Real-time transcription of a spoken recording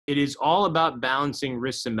it is all about balancing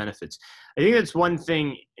risks and benefits. I think that's one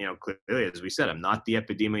thing, clearly, as we said, I'm not the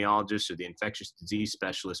epidemiologist or the infectious disease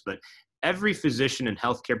specialist, but every physician and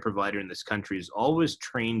healthcare provider in this country is always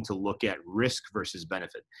trained to look at risk versus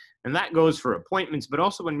benefit. And that goes for appointments, but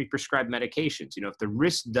also when we prescribe medications. If the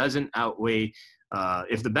risk doesn't outweigh,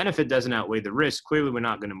 if the benefit doesn't outweigh the risk, clearly we're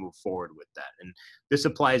not going to move forward with that. And this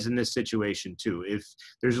applies in this situation too. If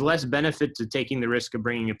there's less benefit to taking the risk of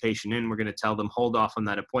bringing a patient in, we're going to tell them, hold off on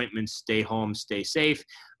that appointment, stay home, stay safe.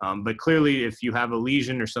 But clearly, if you have a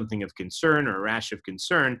lesion or something of concern or a rash of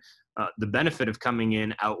concern, the benefit of coming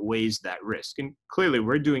in outweighs that risk. And clearly,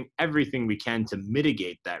 we're doing everything we can to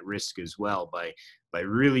mitigate that risk as well by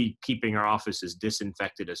really keeping our office as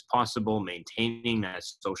disinfected as possible, maintaining that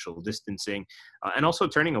social distancing, and also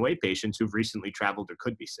turning away patients who've recently traveled or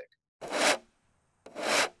could be sick.